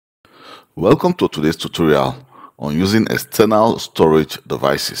Welcome to today's tutorial on using external storage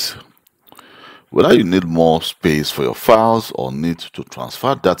devices. Whether you need more space for your files or need to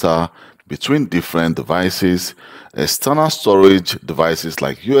transfer data between different devices, external storage devices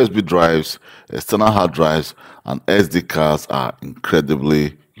like USB drives, external hard drives, and SD cards are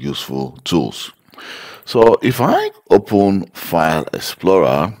incredibly useful tools. So if I open File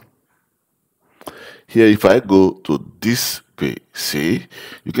Explorer, here, if I go to this PC,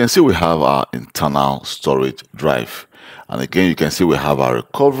 you can see we have our internal storage drive. And again, you can see we have our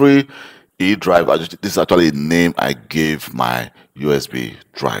recovery E drive. This is actually a name I gave my USB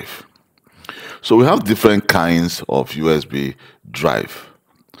drive. So we have different kinds of USB drive.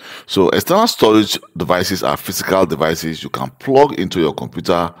 So external storage devices are physical devices you can plug into your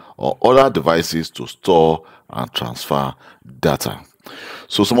computer or other devices to store and transfer data.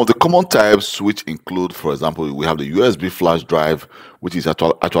 So some of the common types, which include, for example, we have the USB flash drive, which is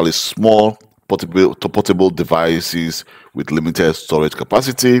actually small portable devices with limited storage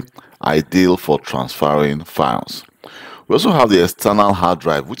capacity, ideal for transferring files. We also have the external hard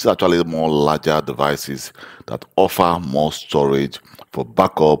drive, which is actually more larger devices that offer more storage for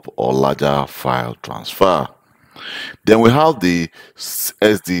backup or larger file transfer. Then we have the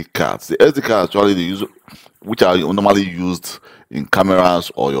SD cards. The SD cards actually which are normally used in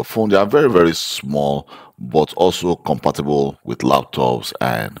cameras or your phone. They are very, very small, but also compatible with laptops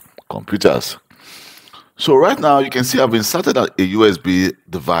and computers. So right now you can see I've inserted a USB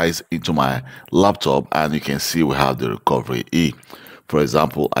device into my laptop, and you can see we have the recovery E. For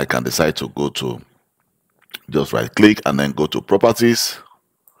example, I can decide to go to just right click and then go to properties.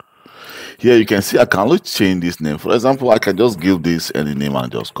 Here you can see I can only change this name. For example, I can just give this any name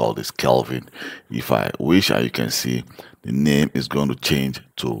and just call this Kelvin if I wish, and you can see the name is going to change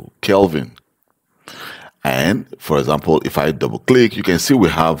to Kelvin. And for example, if I double click, you can see we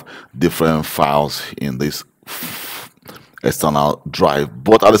have different files in this external drive.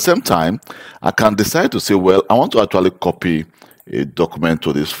 But at the same time, I can decide to say, well, I want to actually copy a document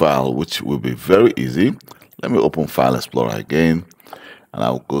to this file, which will be very easy. Let me open File Explorer again, and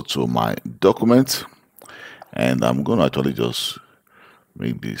I'll go to my document, and I'm going to actually just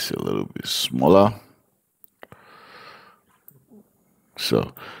make this a little bit smaller.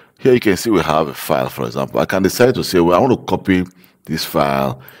 So here you can see we have a file. For example, I can decide to say, well, I want to copy this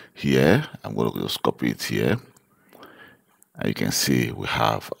file here. I'm going to just copy it here. And you can see we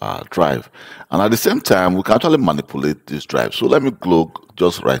have our drive. And at the same time, we can actually manipulate this drive. So let me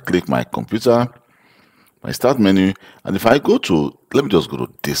just right click my computer, my start menu. And if I go to, let me just go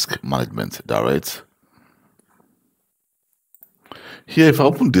to disk management direct. Here, if I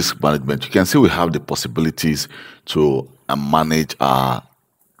open disk management, you can see we have the possibilities to manage our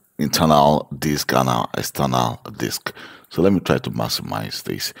internal disk and our external disk. So let me try to maximize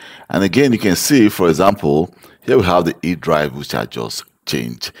this. And again, you can see, for example, here we have the E drive, which I just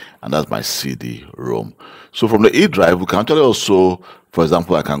changed, and that's my CD-ROM. So from the E drive, we can actually also, for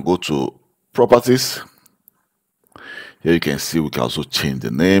example, I can go to properties. Here you can see we can also change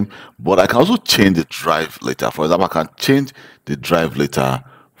the name, but I can also change the drive later. For example, I can change the drive later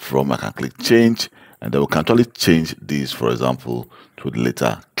I can click change, and then we can actually change this, for example, to the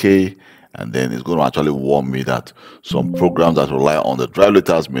letter K, and then it's going to actually warn me that some programs that rely on the drive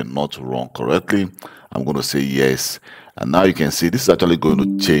letters may not run correctly. I'm going to say yes, and now you can see this is actually going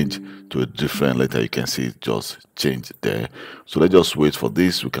to change to a different letter. You can see it just changed there. So let's just wait for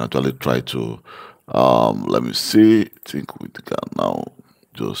this. We can actually try to let me see. I think we can now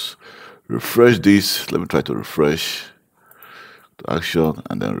just refresh this. Let me try to refresh the action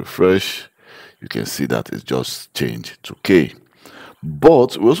and then refresh. You can see that it's just changed to K.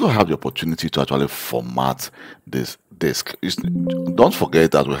 But we also have the opportunity to actually format this disk. Don't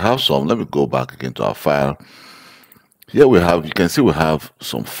forget that we have some. Let me go back again to our file. Here we have, you can see we have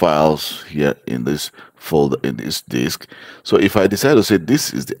some files here in this folder, in this disk. So if I decide to say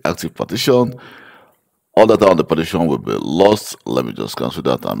this is the active partition, all data on the partition will be lost. Let me just cancel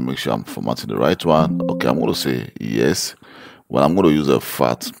that and make sure I'm formatting the right one. Okay, I'm going to say yes. Well, I'm going to use a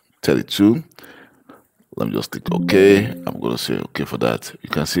FAT32. Let me just click OK. I'm going to say OK for that. You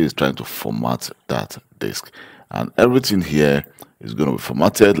can see it's trying to format that disk, and everything here is going to be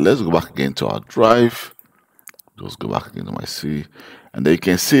formatted. Let's go back again to our drive. Just go back again to my C, and then you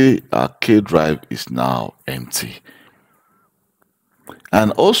can see our K drive is now empty.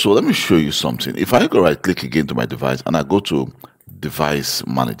 And also, let me show you something. If I go right click again to my device and I go to Device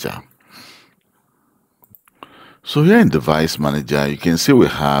Manager. So here in Device Manager, you can see we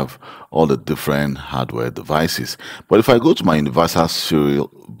have all the different hardware devices. But if I go to my universal serial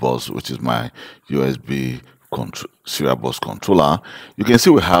bus, which is my USB serial bus controller. You can see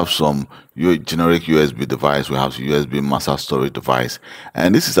we have some generic USB device. We have USB master storage device,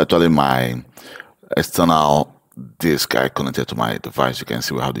 and this is actually my external disk I connected to my device. You can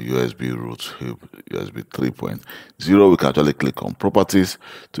see we have the USB root hub, USB 3.0. We can actually click on properties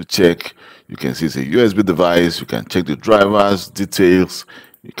to check. You can see it's a USB device. You can check the drivers details.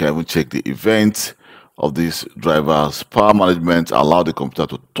 You can even check the event of these drivers. Power management, allow the computer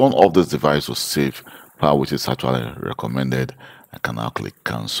to turn off this device to save power, which is actually recommended. I can now click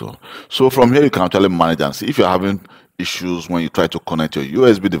cancel. So from here you can actually manage and see if you're having issues when you try to connect your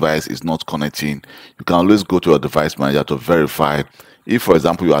USB device is not connecting. You can always go to your device manager to verify if, for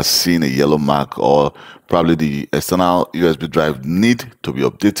example, you are seeing a yellow mark or probably the external USB drive need to be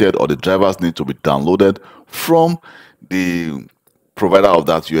updated or the drivers need to be downloaded from the provider of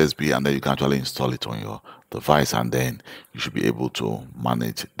that USB, and then you can actually install it on your device, and then you should be able to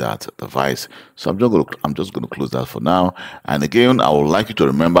manage that device. So I'm just going to close that for now. And again, I would like you to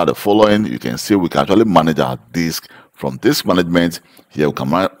remember the following. You can see we can actually manage our disk from disk management. Here we can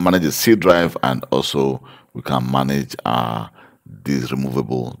manage the C drive, and also we can manage this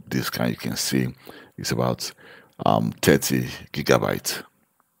removable disk, and you can see it's about 30 gigabytes.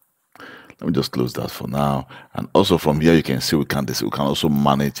 Let me just close that for now. And also from here, you can see we can also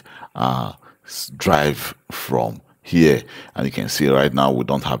manage drive from here. And you can see right now we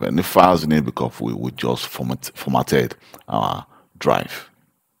don't have any files in it because we just formatted our drive.